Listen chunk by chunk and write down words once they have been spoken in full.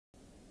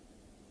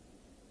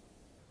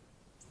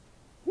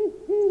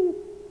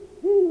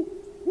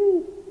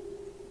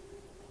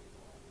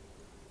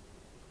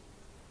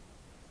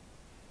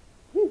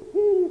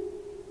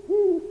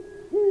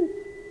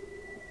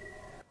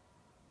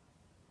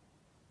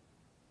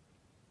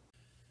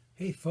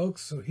Hey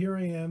folks, so here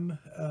I am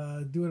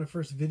doing a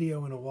first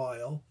video in a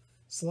while,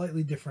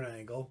 slightly different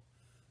angle.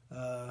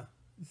 Uh,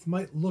 this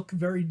might look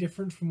very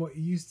different from what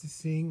you're used to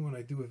seeing when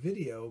I do a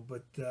video,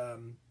 but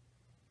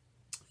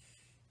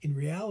in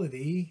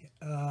reality,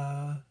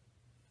 I'm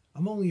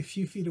only a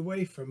few feet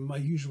away from my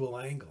usual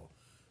angle.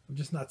 I'm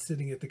just not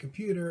sitting at the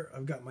computer.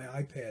 I've got my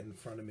iPad in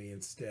front of me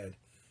instead.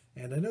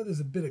 And I know there's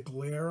a bit of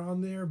glare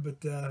on there, but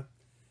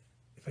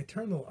if I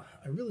turn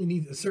I really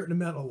need a certain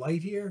amount of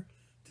light here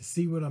to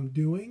see what I'm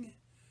doing,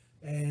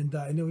 and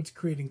I know it's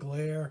creating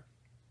glare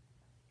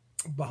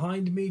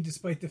behind me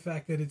despite the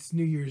fact that it's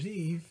New Year's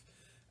Eve.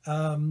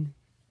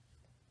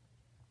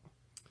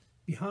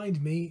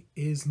 Behind me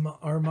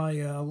are my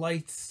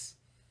lights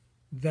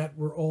that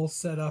were all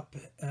set up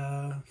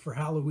for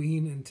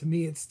Halloween, and to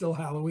me it's still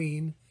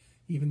Halloween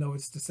even though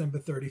it's December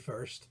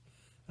 31st.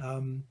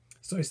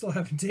 So I still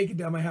haven't taken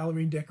down my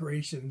Halloween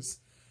decorations.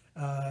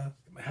 My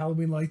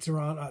Halloween lights are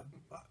on.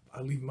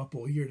 I leave them up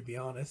all year, to be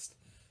honest,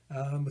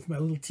 with my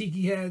little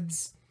tiki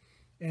heads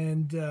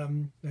and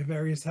my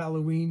various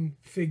Halloween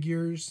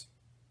figures.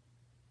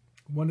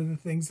 One of the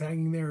things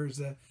hanging there is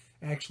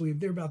actually,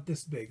 they're about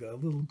this big, a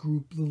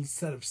little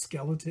set of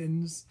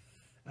skeletons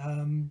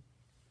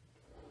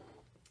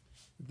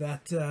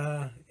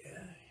that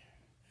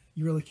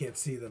you really can't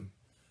see them.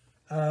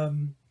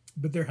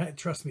 But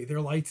trust me,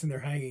 they're lights and they're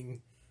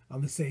hanging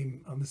on the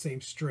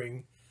same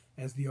string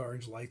as the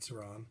orange lights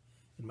are on.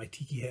 And my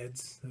tiki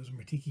heads, those are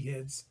my tiki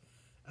heads.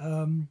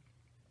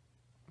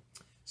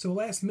 So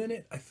last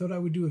minute, I thought I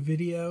would do a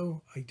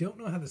video. I don't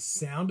know how the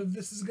sound of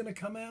this is going to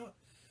come out,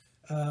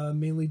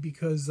 mainly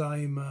because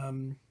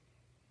I'm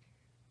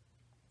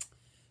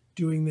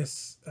doing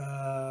this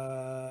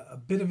a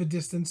bit of a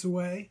distance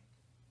away.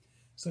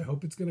 So I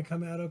hope it's going to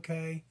come out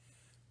okay.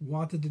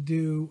 Wanted to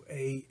do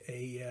a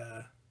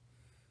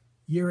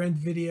year-end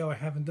video. I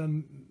haven't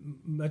done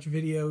much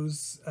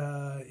videos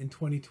in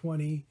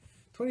 2020.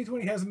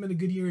 2020 hasn't been a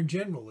good year in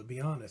general, to be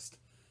honest,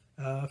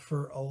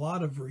 for a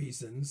lot of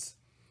reasons.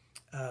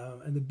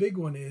 And the big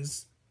one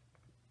is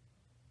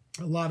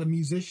a lot of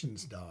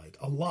musicians died.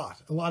 A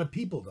lot of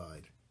people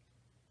died.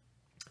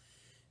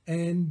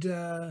 And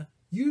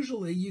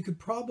usually you could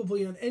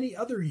probably, on any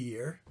other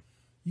year,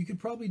 you could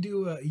probably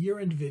do a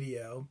year-end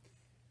video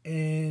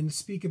and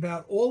speak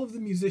about all of the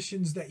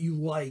musicians that you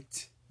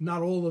liked.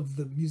 Not all of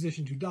the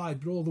musicians who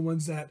died, but all the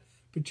ones that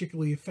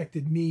particularly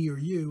affected me or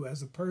you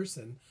as a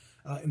person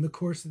in the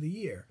course of the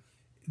year.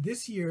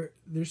 This year,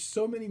 there's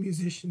so many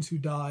musicians who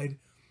died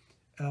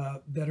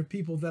that are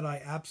people that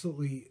I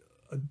absolutely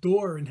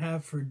adore and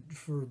have for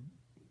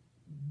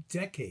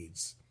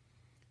decades.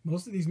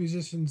 Most of these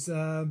musicians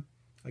I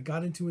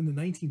got into in the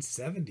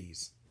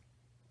 1970s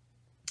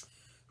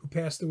who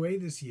passed away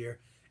this year,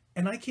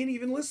 and I can't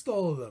even list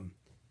all of them.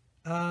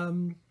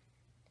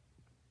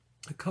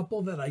 A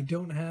couple that I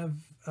don't have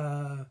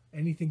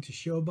anything to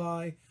show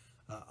by.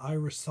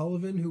 Ira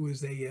Sullivan, who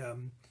is a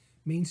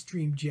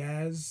mainstream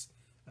jazz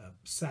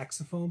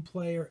saxophone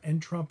player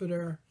and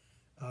trumpeter.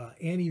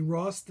 Annie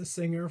Ross, the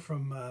singer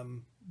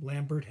from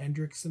Lambert,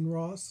 Hendricks and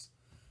Ross,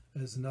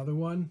 is another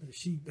one.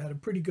 She had a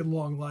pretty good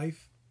long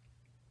life.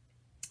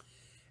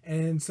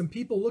 And some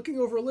people, looking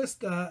over a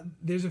list,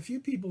 there's a few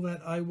people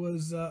that I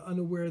was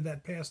unaware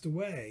that passed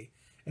away.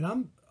 And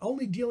I'm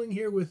only dealing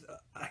here with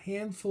a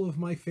handful of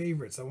my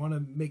favorites. I want to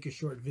make a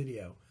short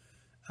video.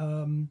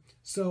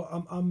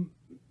 So I'm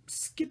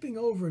skipping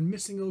over and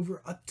missing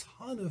over a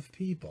ton of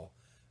people.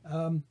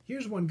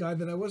 Here's one guy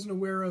that I wasn't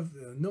aware of,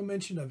 no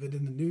mention of it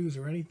in the news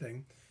or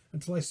anything,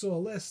 until I saw a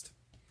list.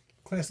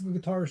 Classical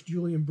guitarist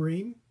Julian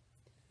Bream.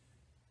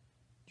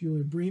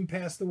 Julian Bream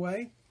passed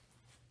away.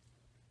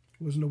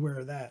 Wasn't aware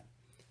of that.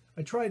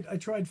 I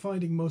tried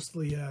finding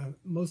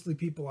mostly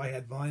people I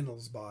had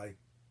vinyls by.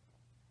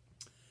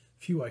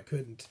 Few I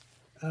couldn't.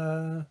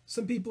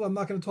 Some people I'm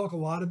not going to talk a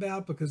lot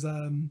about because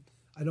I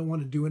don't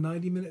want to do a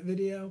 90-minute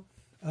video.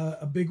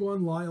 A big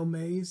one, Lyle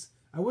Mays.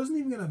 I wasn't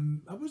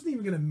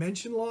even gonna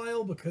mention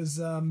Lyle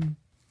because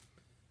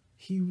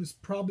he was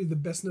probably the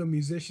best known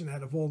musician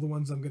out of all the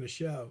ones I'm going to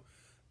show.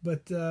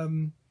 But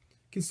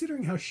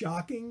considering how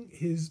shocking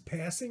his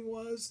passing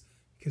was,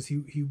 because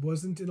he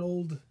wasn't an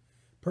old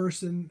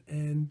person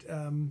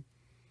and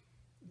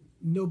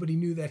nobody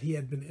knew that he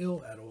had been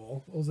ill at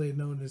all. All they had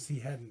known is he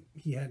hadn't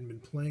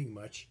been playing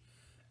much.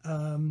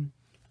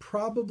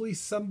 Probably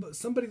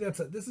somebody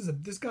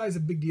this guy's a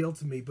big deal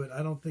to me, but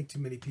I don't think too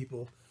many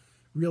people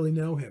really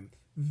know him.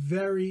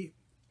 Very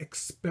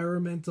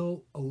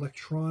experimental,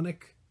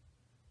 electronic,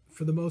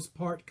 for the most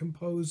part,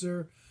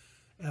 composer.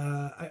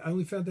 I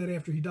only found that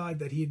after he died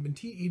that he'd been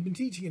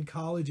teaching in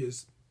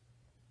colleges.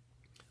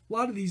 A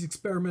lot of these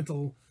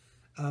experimental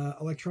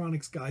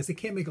electronics guys, they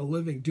can't make a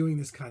living doing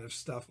this kind of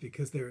stuff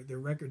because their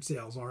record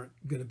sales aren't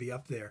going to be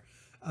up there.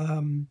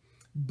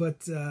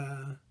 But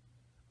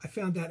I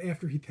found out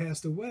after he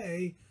passed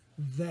away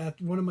that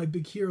one of my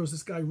big heroes,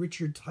 this guy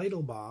Richard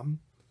Teitelbaum,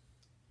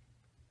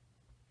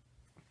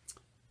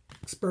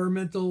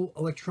 experimental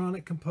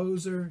electronic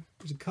composer.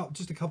 There's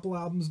just a couple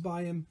albums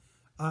by him.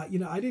 I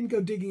didn't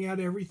go digging out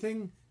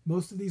everything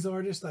Most of these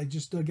artists, I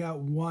just dug out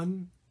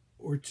 1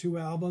 or 2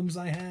 albums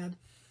I had.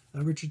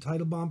 Richard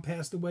Teitelbaum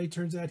passed away.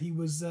 Turns out he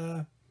was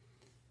an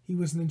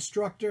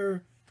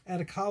instructor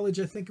at a college.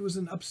 I think it was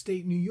in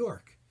upstate New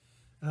York.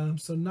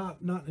 So not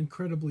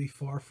incredibly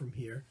far from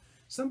here.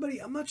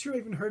 Somebody, I'm not sure I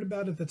even heard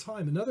about at the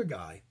time, another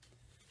guy.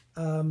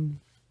 Another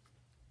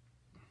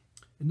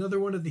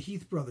one of the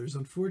Heath brothers.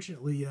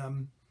 Unfortunately,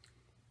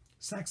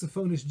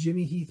 saxophonist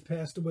Jimmy Heath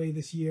passed away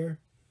this year.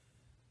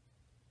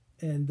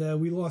 And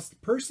we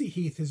lost Percy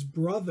Heath, his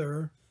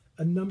brother,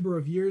 a number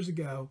of years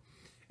ago.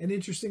 And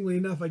interestingly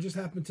enough, I just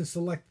happened to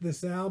select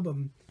this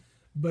album.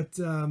 But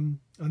on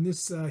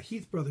this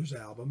Heath Brothers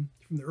album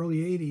from the early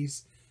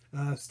 80s,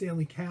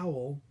 Stanley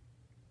Cowell,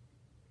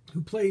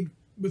 who played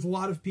with a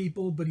lot of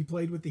people, but he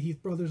played with the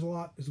Heath Brothers a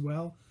lot as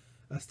well.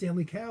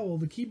 Stanley Cowell,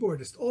 the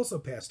keyboardist, also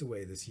passed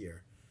away this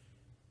year.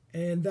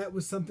 And that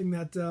was something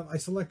that I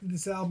selected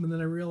this album, and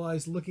then I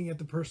realized looking at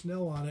the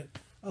personnel on it,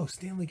 oh,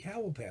 Stanley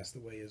Cowell passed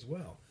away as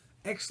well.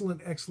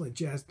 Excellent, excellent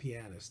jazz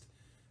pianist.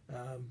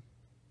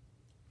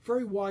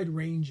 Very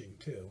wide-ranging,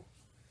 too.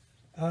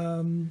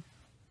 Another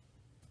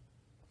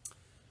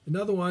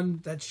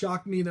one that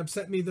shocked me and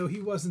upset me, though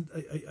he wasn't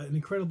an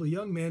incredibly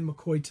young man,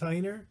 McCoy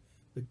Tyner,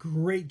 the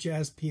great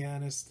jazz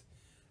pianist.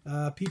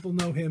 People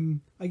know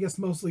him, I guess,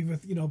 mostly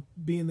with,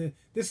 being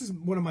this is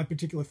one of my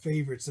particular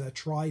favorites,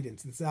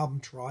 Trident, this album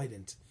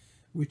Trident,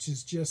 which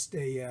is just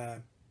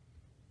a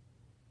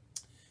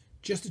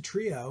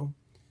trio.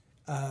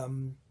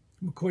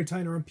 McCoy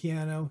Tyner on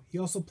piano. He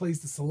also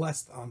plays the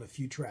Celeste on a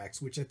few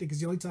tracks, which I think is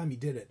the only time he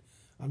did it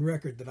on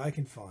record that I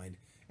can find.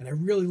 And I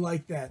really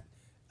like that,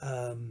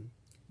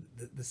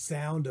 the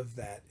sound of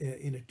that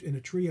in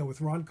a trio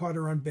with Ron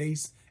Carter on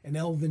bass and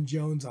Elvin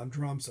Jones on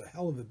drums. A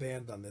hell of a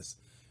band on this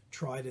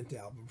Trident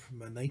album from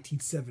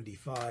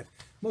 1975.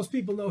 Most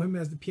people know him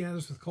as the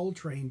pianist with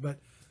Coltrane, but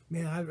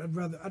man, I'd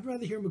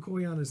rather hear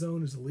McCoy on his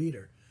own as a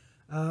leader.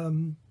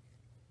 Another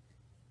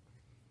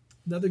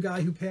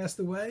guy who passed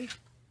away,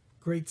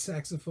 great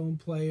saxophone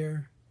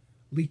player,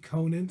 Lee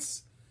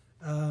Konitz.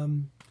 I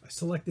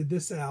selected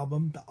this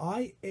album, the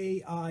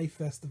IAI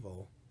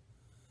Festival,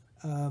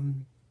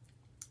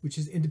 which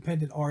is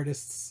independent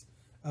artists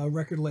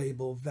record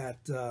label that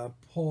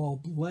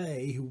Paul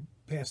Bley, who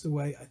passed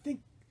away, I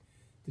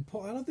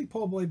don't think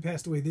Paul Bley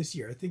passed away this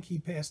year. I think he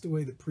passed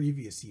away the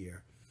previous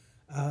year.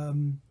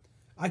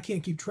 I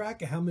can't keep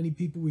track of how many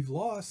people we've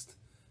lost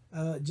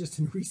just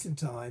in recent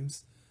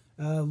times.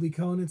 Lee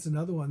Konitz,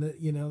 another one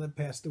that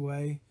passed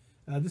away.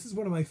 This is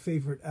one of my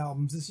favorite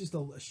albums. It's just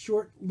a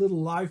short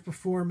little live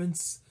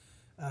performance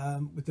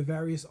with the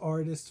various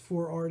artists,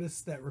 4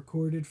 artists that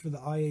recorded for the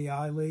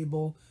IAI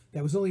label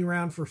that was only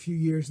around for a few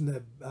years in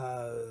the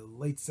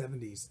late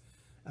 70s.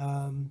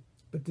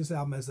 But this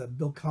album has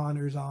Bill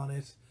Connors on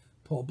it,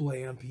 Paul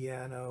Bley on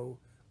piano,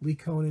 Lee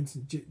Konitz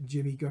and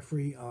Jimmy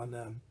Guthrie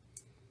on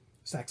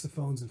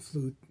saxophones and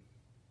flute.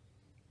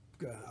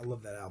 I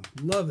love that album.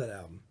 Love that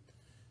album.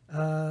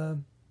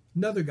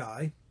 Another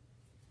guy,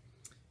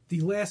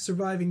 the last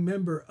surviving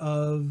member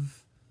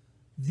of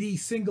the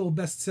single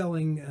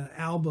best-selling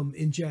album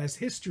in jazz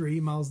history,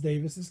 Miles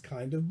Davis's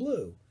Kind of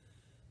Blue.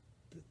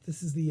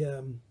 This is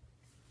the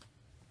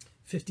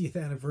 50th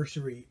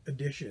anniversary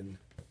edition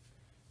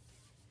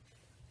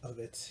of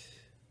it.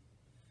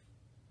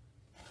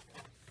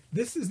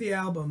 This is the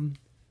album.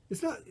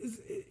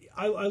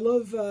 I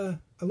love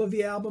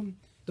the album.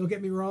 Don't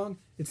get me wrong.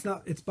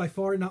 It's by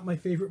far not my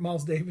favorite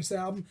Miles Davis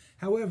album.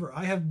 However,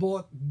 I have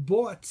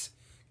bought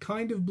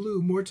Kind of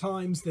Blue more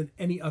times than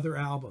any other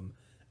album,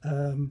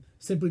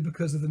 simply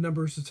because of the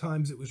numbers of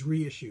times it was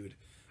reissued.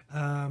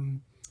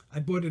 I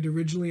bought it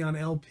originally on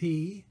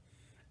LP.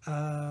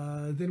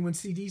 Then when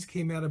CDs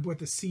came out, I bought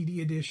the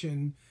CD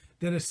edition.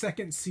 Then a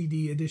second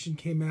CD edition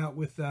came out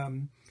with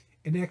an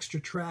extra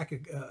track,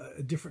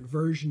 a different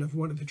version of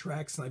one of the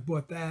tracks, and I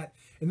bought that.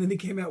 And then they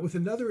came out with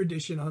another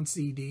edition on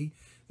CD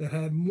that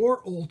had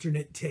more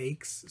alternate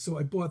takes, so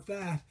I bought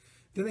that.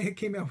 Then they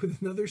came out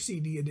with another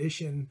CD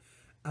edition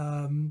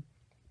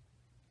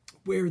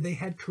where they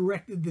had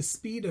corrected the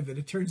speed of it.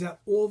 It turns out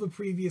all the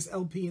previous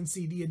LP and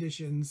CD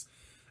editions,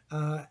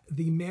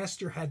 the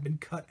master had been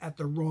cut at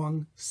the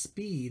wrong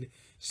speed,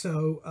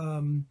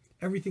 so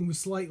everything was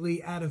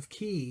slightly out of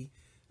key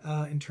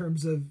in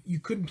terms of you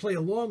couldn't play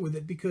along with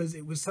it because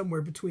it was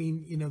somewhere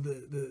between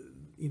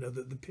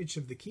the pitch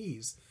of the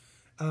keys.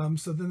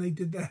 So then they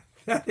did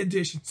that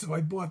edition. So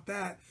I bought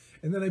that,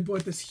 and then I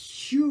bought this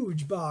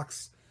huge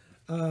box,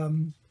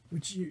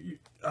 which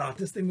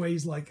this thing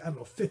weighs like, I don't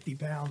know, 50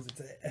 pounds.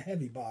 It's a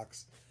heavy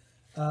box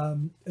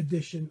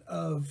edition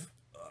of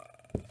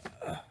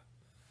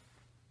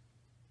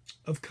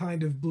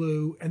Kind of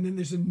Blue. And then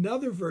there's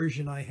another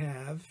version I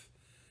have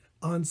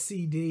on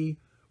CD,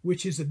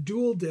 which is a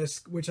dual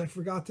disc, which I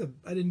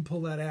didn't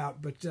pull that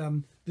out, but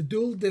the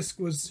dual disc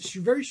was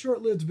very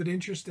short-lived but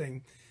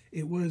interesting.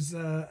 It was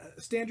a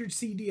standard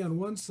CD on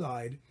one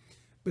side,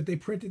 but they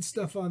printed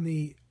stuff on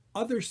the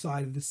other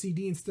side of the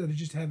CD instead of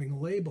just having a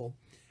label.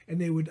 And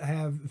they would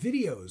have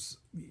videos,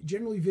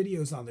 generally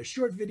videos on there,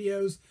 short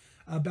videos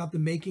about the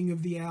making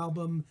of the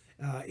album,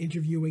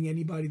 interviewing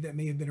anybody that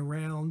may have been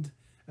around,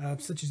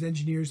 such as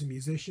engineers and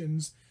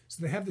musicians.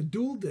 So they have the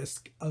dual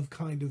disc of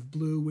Kind of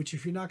Blue, which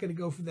if you're not going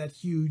to go for that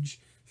huge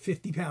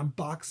 50-pound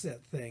box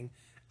set thing,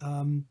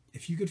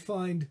 if you could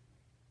find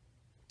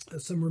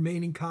some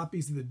remaining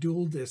copies of the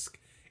dual disc,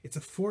 it's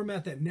a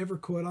format that never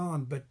caught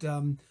on, but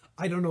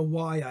I don't know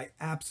why. I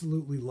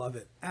absolutely love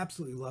it.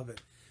 Absolutely love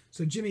it.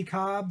 So Jimmy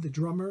Cobb, the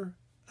drummer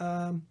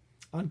on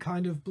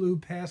Kind of Blue,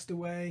 passed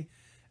away.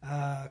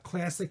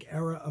 Classic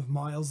era of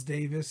Miles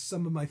Davis.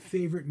 Some of my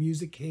favorite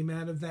music came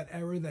out of that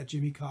era, that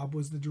Jimmy Cobb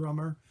was the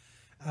drummer.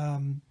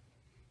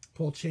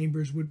 Paul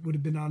Chambers would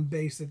have been on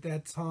bass at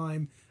that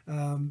time.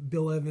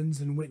 Bill Evans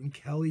and Wynton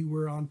Kelly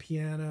were on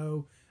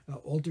piano,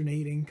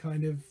 alternating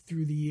kind of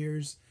through the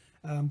years.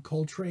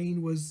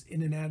 Coltrane was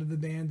in and out of the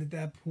band at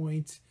that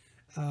point.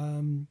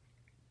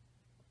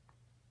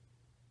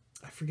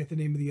 I forget the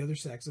name of the other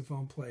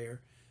saxophone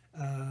player.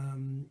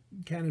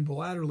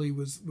 Cannonball Adderley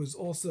was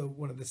also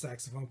one of the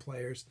saxophone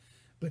players,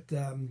 but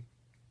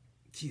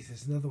geez,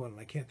 there's another one, and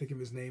I can't think of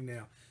his name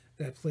now,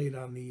 that played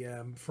on the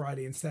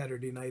Friday and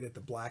Saturday night at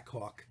the Black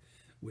Hawk,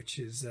 which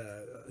is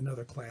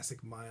another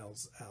classic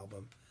Miles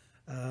album.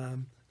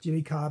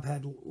 Jimmy Cobb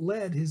had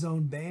led his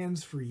own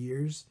bands for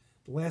years.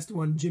 The last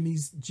one,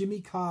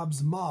 Jimmy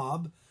Cobb's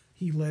Mob,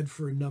 he led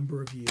for a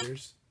number of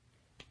years.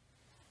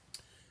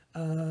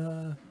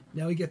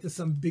 Now we get to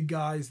some big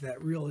guys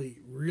that really,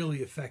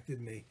 really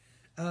affected me.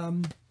 A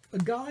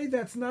guy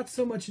that's not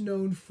so much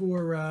known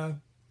for... I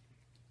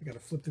got to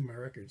flip through my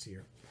records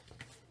here.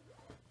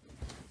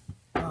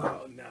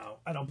 Oh, no.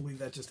 I don't believe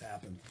that just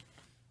happened.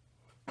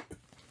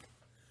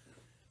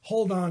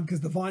 Hold on,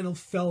 because the vinyl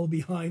fell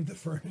behind the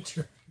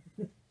furniture.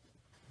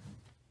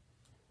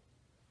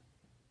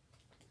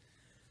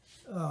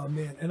 Oh,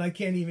 man. And I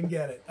can't even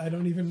get it. I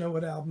don't even know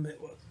what album it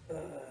was.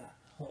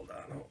 Hold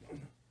on.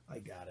 I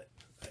got it.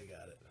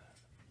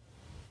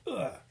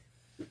 Ugh.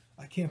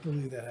 I can't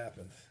believe that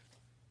happened.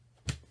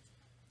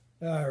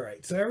 All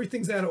right, so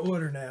everything's out of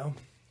order now.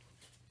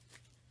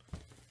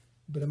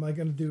 But am I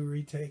going to do a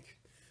retake?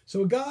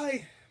 So a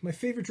guy, my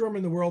favorite drummer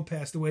in the world,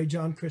 passed away,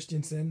 John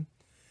Christensen.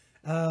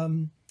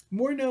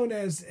 More known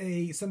as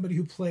somebody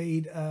who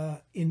played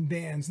in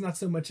bands, not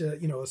so much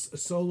a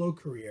solo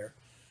career.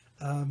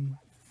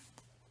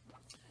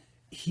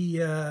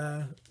 He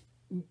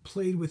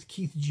played with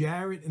Keith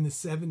Jarrett in the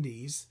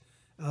 70s.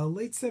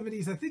 Late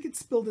 70s, I think it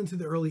spilled into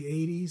the early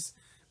 80s,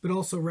 but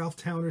also Ralph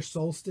Towner's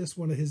Solstice,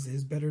 one of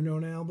his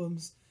better-known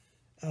albums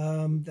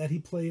that he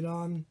played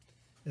on.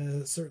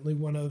 Certainly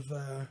one of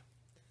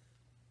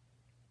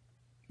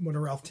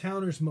Ralph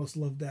Towner's most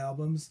loved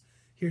albums.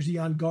 Here's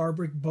Jan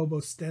Garbarek,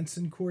 Bobo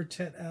Stenson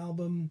Quartet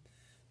album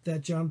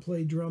that John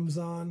played drums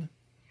on.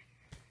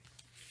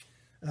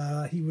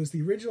 He was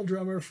the original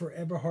drummer for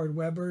Eberhard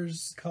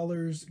Weber's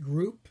Colors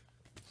group.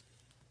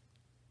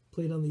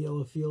 Played on the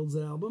Yellow Fields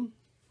album.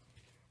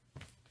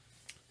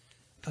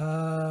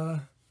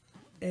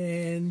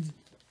 And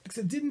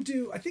I didn't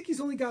do, I think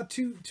he's only got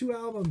two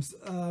albums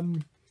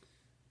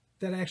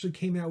that actually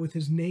came out with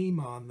his name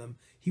on them.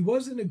 He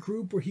was in a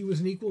group where he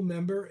was an equal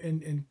member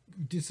and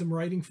did some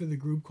writing for the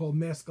group called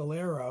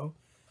Mescalero,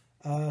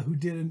 who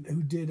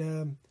did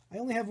I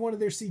only have one of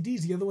their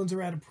CDs. The other ones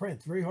are out of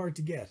print. Very hard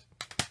to get.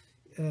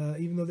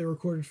 Even though they're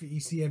recorded for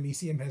ECM,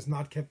 ECM has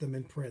not kept them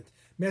in print.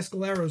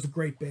 Mescalero is a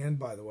great band,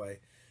 by the way,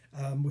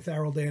 with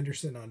Harold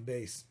Anderson on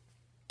bass.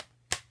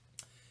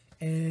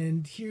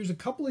 And here's a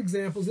couple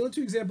examples. The only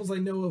two examples I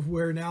know of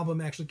where an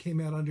album actually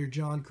came out under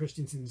John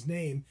Christensen's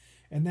name,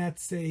 and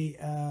that's the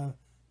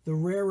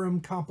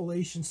Rarum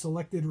compilation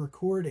Selected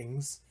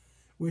Recordings,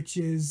 which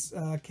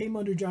came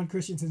under John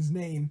Christensen's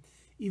name,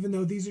 even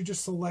though these are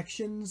just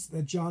selections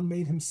that John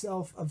made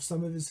himself of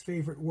some of his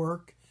favorite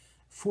work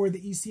for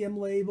the ECM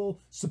label,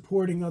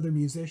 supporting other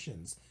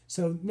musicians.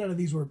 So none of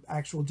these were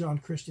actual John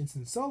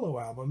Christensen solo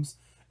albums.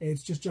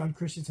 It's just John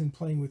Christensen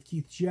playing with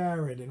Keith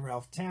Jarrett and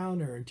Ralph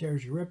Towner and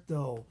Terje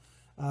Ripdal,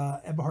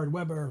 Eberhard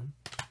Weber,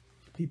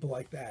 people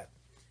like that.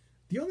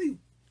 The only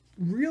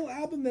real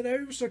album that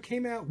ever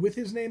came out with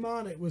his name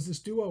on it was this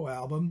duo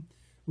album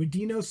with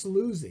Dino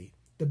Saluzzi,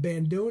 the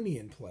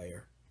bandoneon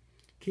player.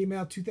 Came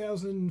out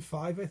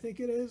 2005, I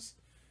think it is.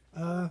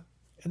 And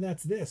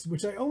that's this,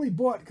 which I only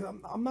bought because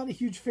I'm not a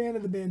huge fan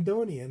of the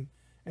bandoneon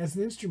as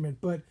an instrument,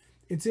 but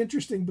it's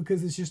interesting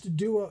because it's just a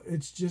duo.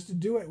 It's just a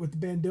duet with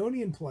the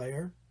bandoneon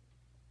player,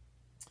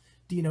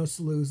 Dino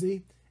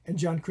Saluzzi, and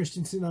John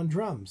Christensen on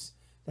drums.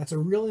 That's a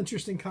real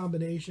interesting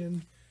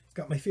combination.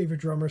 Got my favorite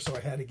drummer, so I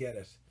had to get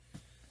it.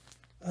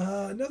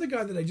 Another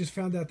guy that I just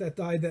found out that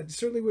died that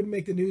certainly wouldn't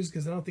make the news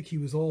because I don't think he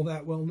was all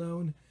that well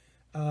known.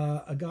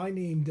 A guy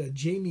named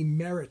Jamie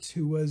Merritt,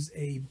 who was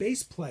a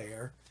bass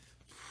player,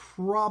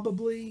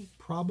 probably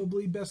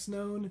best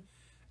known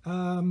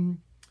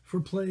for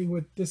playing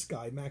with this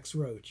guy, Max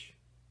Roach.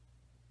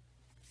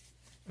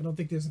 I don't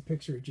think there's a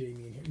picture of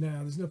Jamie in here. No,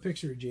 there's no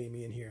picture of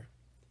Jamie in here.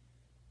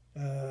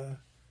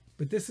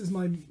 But this is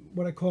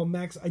what I call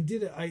Max.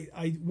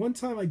 One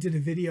time I did a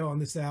video on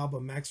this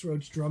album, Max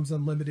Roach Drums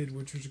Unlimited,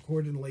 which was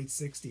recorded in the late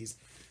 60s.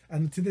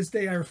 And to this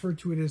day, I refer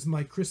to it as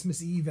my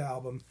Christmas Eve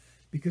album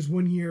because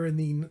one year in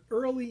the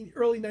early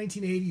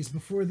 1980s,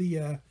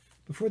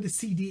 before the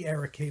CD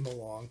era came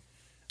along,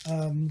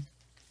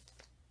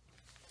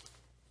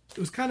 it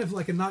was kind of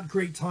like a not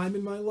great time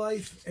in my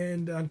life.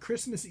 And on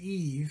Christmas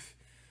Eve,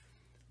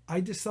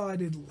 I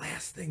decided,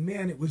 last thing,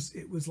 man, it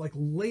was like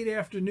late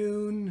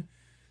afternoon,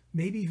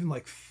 maybe even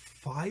like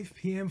 5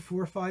 p.m.,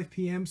 4 or 5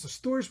 p.m. So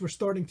stores were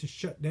starting to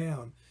shut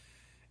down.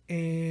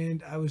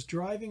 And I was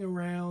driving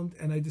around,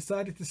 and I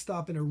decided to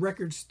stop in a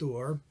record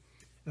store,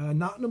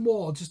 not in a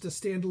mall, just a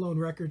standalone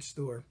record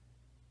store,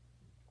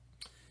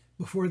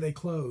 before they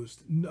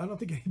closed. I don't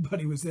think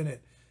anybody was in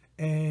it.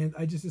 And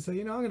I just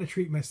decided, I'm going to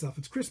treat myself.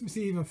 It's Christmas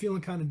Eve. I'm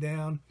feeling kind of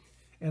down.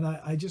 And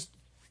I just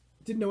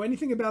didn't know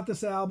anything about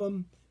this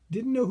album,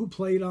 didn't know who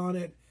played on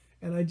it.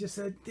 And I just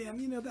said, damn,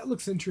 that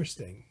looks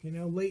interesting.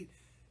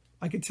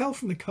 I could tell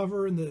from the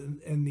cover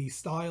and the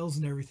styles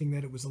and everything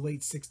that it was a late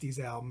 60s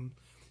album.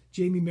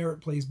 Jamie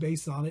Merritt plays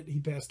bass on it. He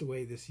passed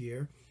away this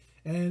year.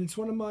 And it's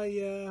one of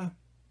my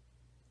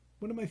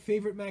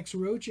favorite Max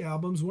Roach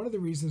albums. One of the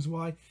reasons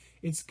why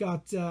it's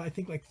got, I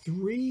think, like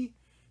three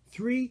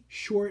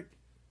short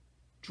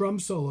drum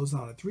solos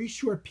on it. 3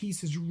 short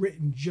pieces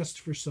written just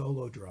for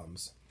solo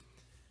drums.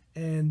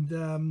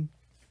 And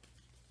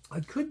I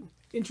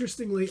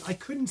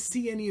couldn't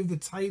see any of the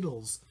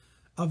titles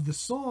of the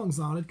songs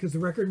on it because the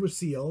record was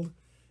sealed.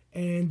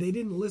 And they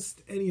didn't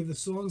list any of the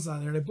songs on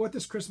there. And I bought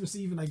this Christmas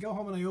Eve, and I go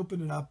home and I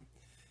open it up.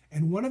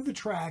 And one of the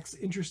tracks,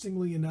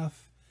 interestingly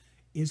enough,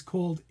 is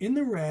called In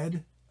the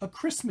Red, A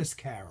Christmas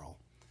Carol.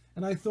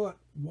 And I thought,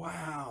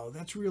 wow,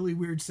 that's really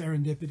weird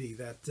serendipity,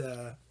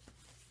 that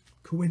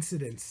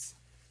coincidence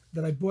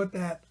that I bought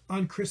that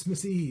on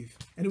Christmas Eve.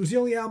 And it was the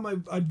only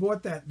album I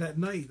bought that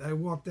night I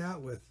walked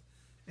out with.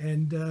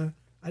 And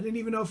I didn't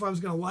even know if I was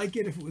going to like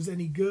it, if it was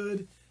any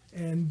good.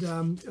 And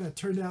it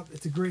turned out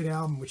it's a great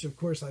album, which of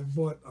course I've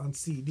bought on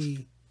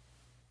CD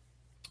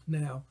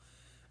now.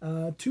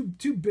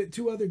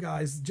 Two other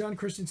guys. John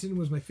Christensen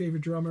was my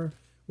favorite drummer.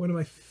 One of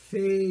my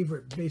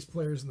favorite bass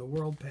players in the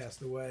world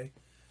passed away.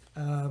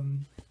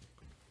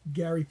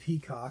 Gary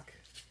Peacock.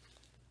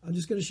 I'm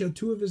just going to show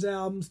 2 of his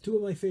albums, 2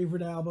 of my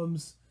favorite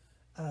albums.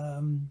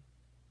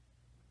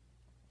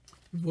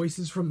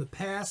 Voices from the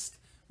Past,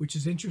 which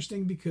is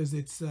interesting because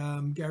it's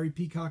Gary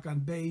Peacock on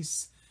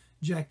bass,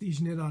 Jack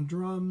DeJohnette on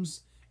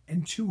drums,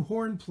 and 2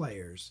 horn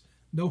players.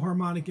 No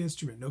harmonic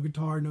instrument, no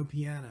guitar, no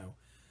piano.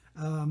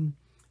 And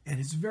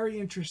it's very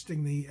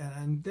interesting.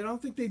 And I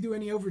don't think they do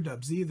any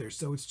overdubs either,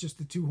 so it's just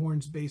the 2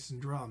 horns, bass,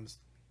 and drums.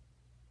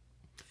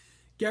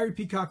 Gary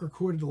Peacock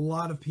recorded a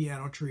lot of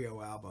piano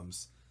trio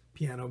albums,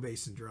 piano,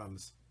 bass, and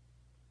drums.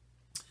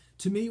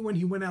 To me, when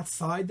he went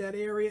outside that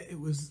area, it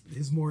was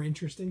his more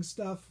interesting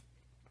stuff.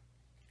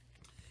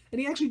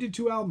 And he actually did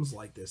 2 albums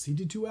like this. He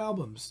did 2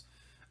 albums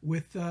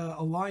with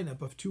a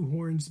lineup of 2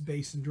 horns,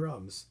 bass, and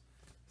drums.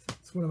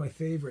 It's one of my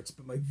favorites,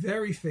 but my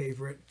very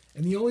favorite,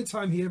 and the only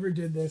time he ever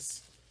did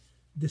this,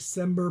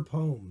 December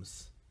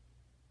Poems.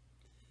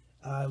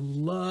 I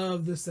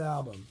love this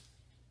album.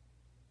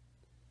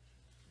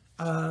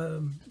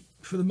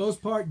 For the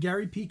most part,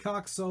 Gary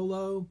Peacock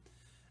solo.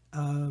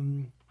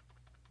 Jan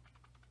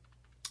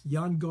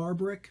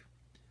Garbarek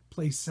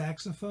plays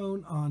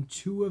saxophone on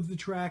 2 of the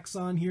tracks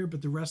on here,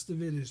 but the rest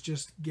of it is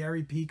just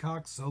Gary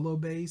Peacock solo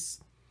bass.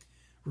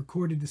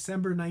 Recorded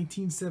December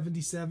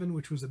 1977,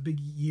 which was a big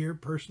year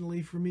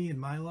personally for me in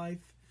my life.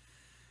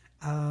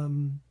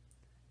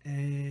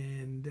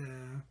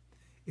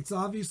 It's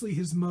obviously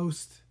his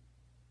most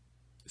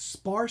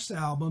sparse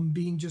album,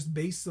 being just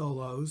bass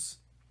solos.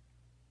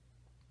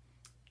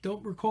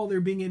 Don't recall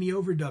there being any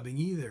overdubbing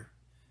either.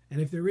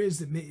 And if there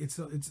is, it's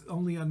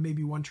only on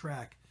maybe 1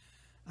 track.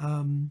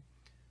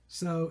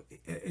 So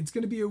it's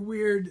going to be a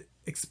weird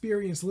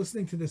experience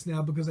listening to this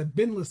now, because I've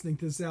been listening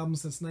to this album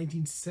since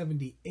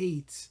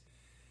 1978.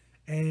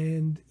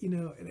 And,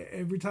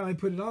 every time I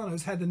put it on, I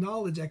just had the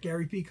knowledge that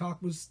Gary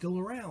Peacock was still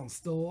around,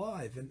 still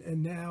alive.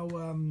 And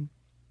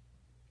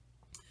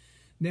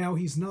now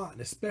he's not.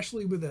 And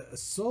especially with a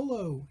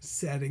solo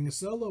setting, a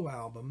solo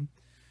album,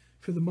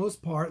 for the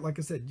most part, like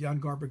I said, Jan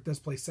Garbarek does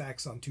play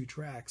sax on 2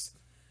 tracks.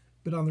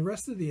 But on the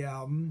rest of the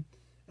album,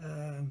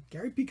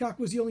 Gary Peacock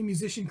was the only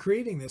musician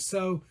creating this.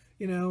 So,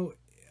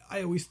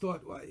 I always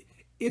thought, well,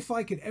 if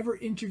I could ever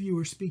interview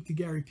or speak to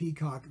Gary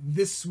Peacock,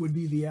 this would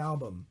be the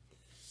album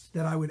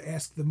that I would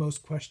ask the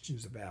most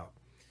questions about.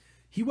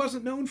 He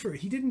wasn't known for it.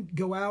 He didn't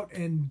go out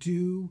and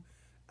do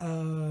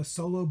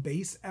solo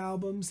bass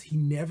albums. He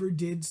never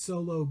did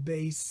solo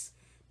bass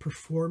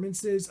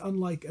performances,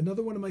 unlike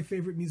another one of my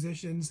favorite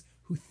musicians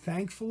who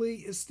thankfully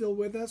is still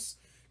with us,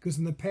 because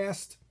in the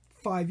past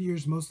 5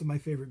 years, most of my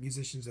favorite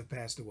musicians have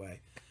passed away.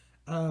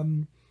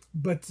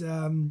 But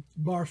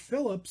Bar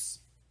Phillips,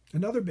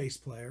 another bass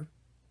player,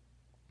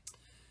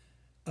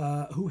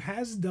 who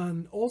has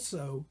done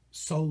also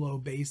solo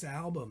bass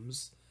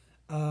albums,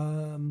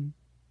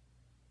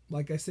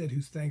 like I said,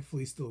 who's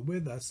thankfully still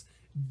with us,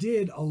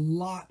 did a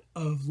lot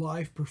of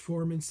live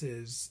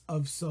performances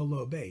of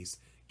solo bass.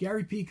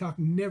 Gary Peacock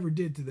never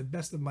did, to the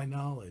best of my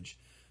knowledge.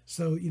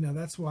 So,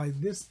 that's why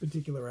this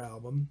particular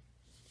album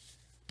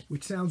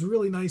which sounds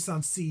really nice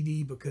on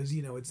CD because,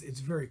 you know, it's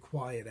a very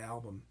quiet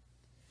album.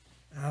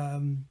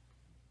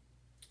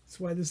 That's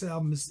why this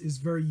album is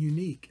very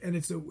unique, and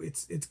it's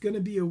going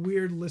to be a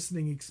weird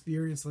listening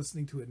experience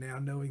listening to it now,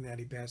 knowing that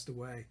he passed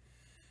away.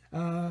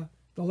 The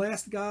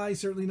last guy,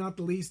 certainly not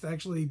the least,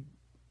 actually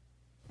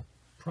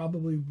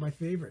probably my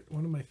favorite,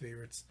 one of my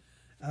favorites.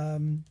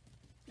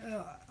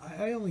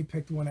 I only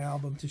picked one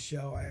album to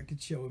show. I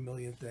could show a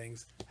million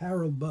things.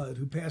 Harold Budd,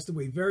 who passed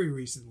away very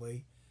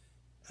recently.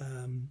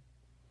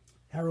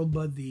 Harold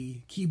Budd,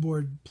 the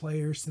keyboard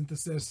player,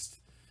 synthesist,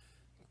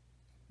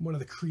 one of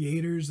the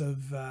creators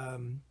of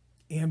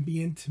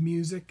ambient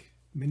music,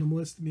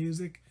 minimalist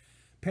music,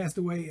 passed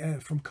away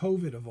from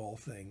COVID of all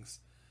things.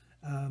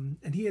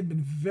 And he had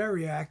been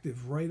very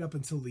active right up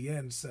until the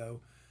end.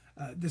 So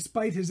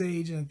despite his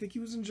age, and I think he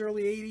was in his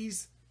early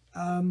 80s,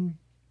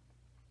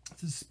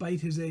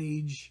 despite his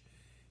age,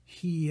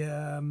 he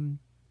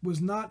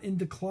was not in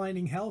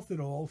declining health at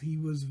all. He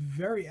was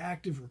very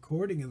active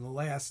recording in the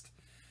last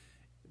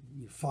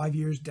 5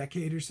 years,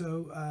 decade or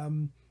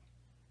so.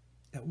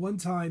 At one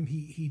time,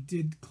 he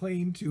did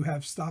claim to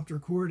have stopped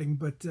recording,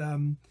 but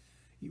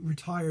he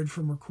retired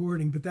from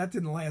recording. But that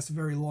didn't last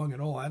very long at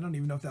all. I don't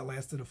even know if that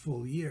lasted a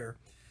full year.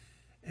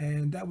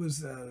 And that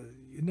was a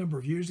number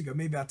of years ago,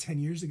 maybe about 10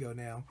 years ago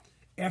now.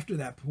 After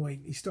that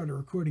point, he started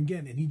recording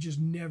again, and he just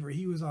never,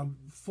 he was on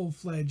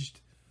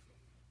full-fledged,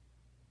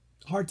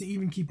 hard to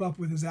even keep up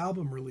with his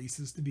album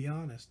releases, to be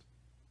honest.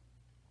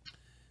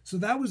 So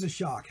that was a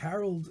shock.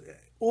 Harold,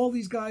 all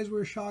these guys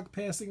were a shock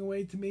passing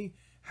away to me.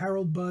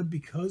 Harold Budd,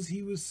 because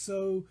he was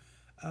so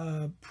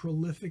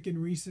prolific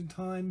in recent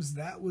times,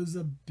 that was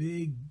a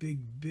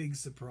big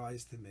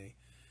surprise to me.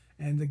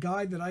 And the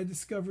guy that I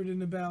discovered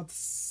in about,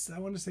 I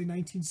want to say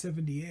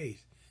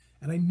 1978,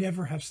 and I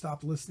never have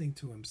stopped listening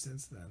to him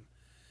since then.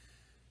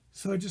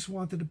 So I just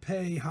wanted to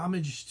pay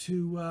homage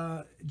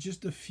to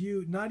just a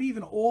few, not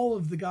even all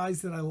of the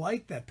guys that I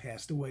liked that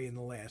passed away in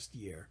the last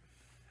year.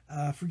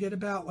 Forget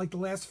about like the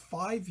last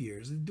 5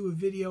 years. I'd do a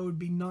video, it would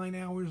be 9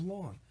 hours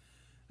long.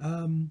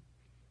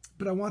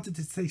 But I wanted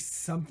to say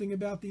something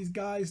about these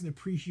guys and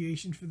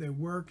appreciation for their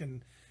work,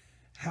 and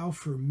how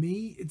for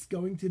me it's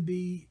going to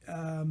be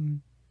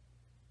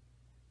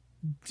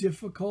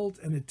difficult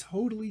and a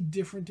totally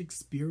different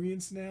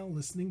experience now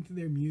listening to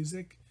their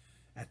music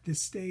at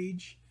this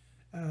stage,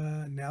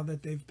 now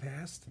that they've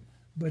passed.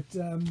 But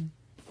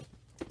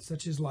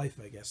such is life,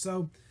 I guess.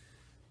 So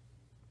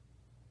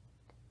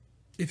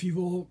if you've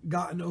all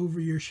gotten over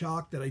your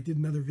shock that I did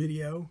another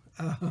video,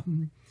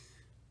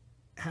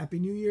 Happy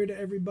New Year to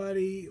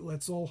everybody.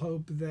 Let's all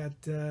hope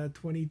that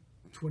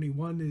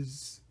 2021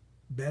 is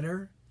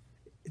better.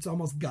 It's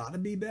almost got to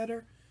be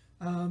better.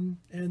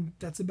 And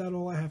that's about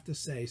all I have to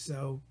say.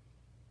 So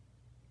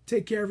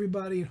take care,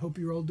 everybody, and hope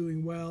you're all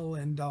doing well.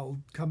 And I'll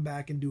come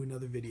back and do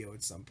another video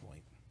at some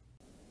point.